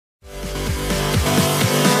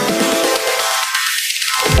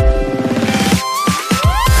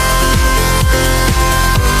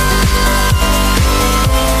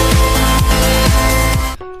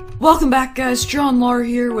back, guys. Jonlar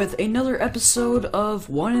here with another episode of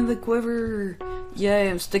One in the Quiver. Yay,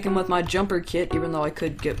 I'm sticking with my jumper kit, even though I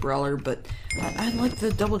could get Brawler, but I like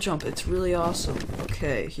the double jump. It's really awesome.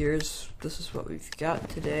 Okay, this is what we've got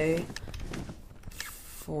today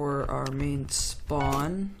for our main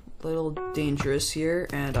spawn. A little dangerous here,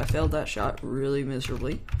 and I failed that shot really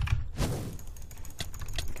miserably.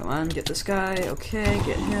 Come on, get this guy. Okay,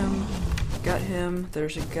 get him. Got him.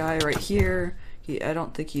 There's a guy right here. I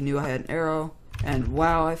don't think he knew I had an arrow. And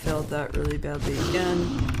wow, I failed that really badly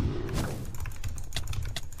again.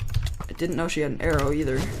 I didn't know she had an arrow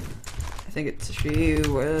either. I think it's she.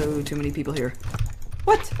 Whoa, too many people here.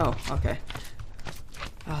 What? Oh, okay.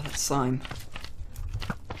 Oh, that's slime.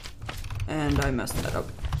 And I messed that up.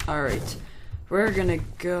 Alright. We're gonna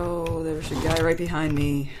go. There's a guy right behind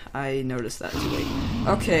me. I noticed that too late.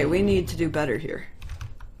 Okay, we need to do better here.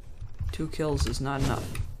 2 kills is not enough.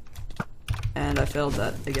 And I failed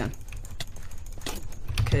that again.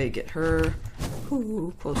 Okay, get her.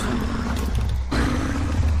 Ooh, close one.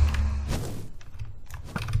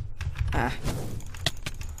 Ah.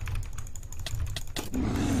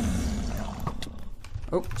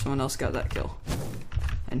 Oh, someone else got that kill.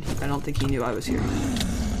 And I don't think he knew I was here.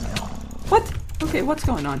 What? Okay, what's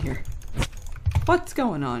going on here? What's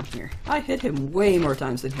going on here? I hit him way more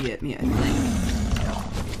times than he hit me, I think.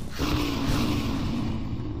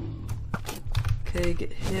 Okay,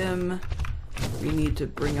 get him. We need to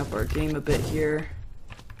bring up our game a bit here.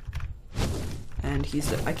 And he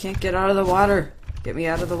said, I can't get out of the water. Get me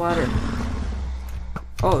out of the water.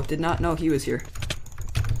 Oh, did not know he was here.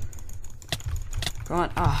 Go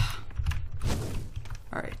on. Ah.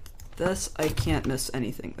 Alright. This, I can't miss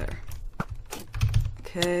anything there.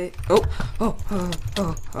 Okay. Oh.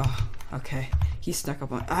 Okay. He snuck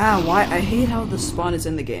up on. Ah, why? I hate how the spawn is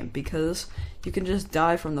in the game because you can just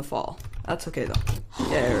die from the fall. That's okay though.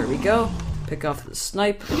 There we go. Pick off the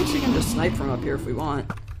snipe. I guess we can just snipe from up here if we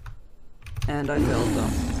want. And I failed though.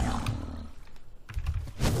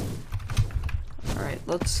 Alright,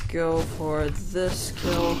 let's go for this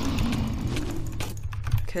kill.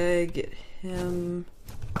 Okay, get him.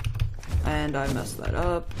 And I messed that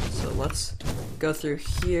up. So let's go through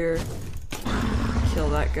here. Kill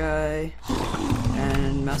that guy.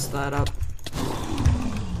 And mess that up.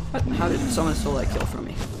 What? How did someone steal that kill from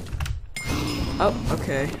me? Oh,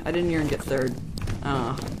 okay. I didn't even get third.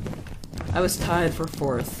 I was tied for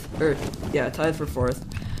fourth. Tied for fourth.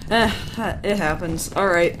 It happens.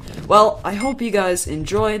 Alright. Well, I hope you guys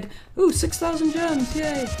enjoyed. Ooh, 6,000 gems.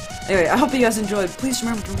 Yay. Anyway, I hope you guys enjoyed. Please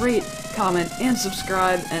remember to rate, comment, and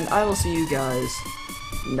subscribe, and I will see you guys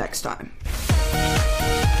next time.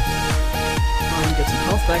 Get some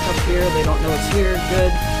health back up here. They don't know it's here.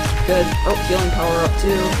 Good. Good. Oh, healing power up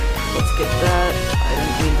too. Let's get that. I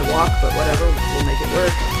didn't mean to walk, but whatever. We'll make it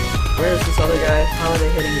work. Where's this other guy? How are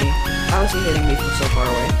they hitting me? How is he hitting me from so far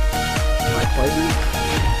away? Am I poisoned?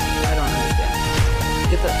 I don't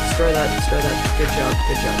understand. Get that. Destroy that. Destroy that. Good job.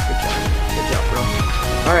 Good job. Good job. Good job, bro.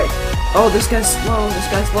 Alright. Oh, this guy's slow. This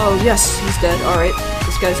guy's low. Yes, he's dead. Alright.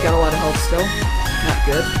 This guy's got a lot of health still. Not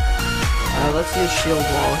good. Let's use shield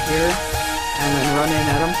wall here. And then run in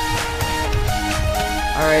at him.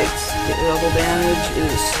 Alright, double damage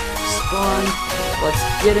is spawn. Let's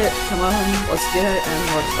get it. Come on, let's get it. And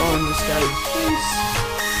let's own this guy's face.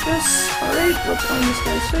 Yes, alright, let's own this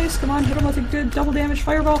guy's face. Come on, hit him with a good double damage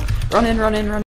fireball. Run in, run in, run in.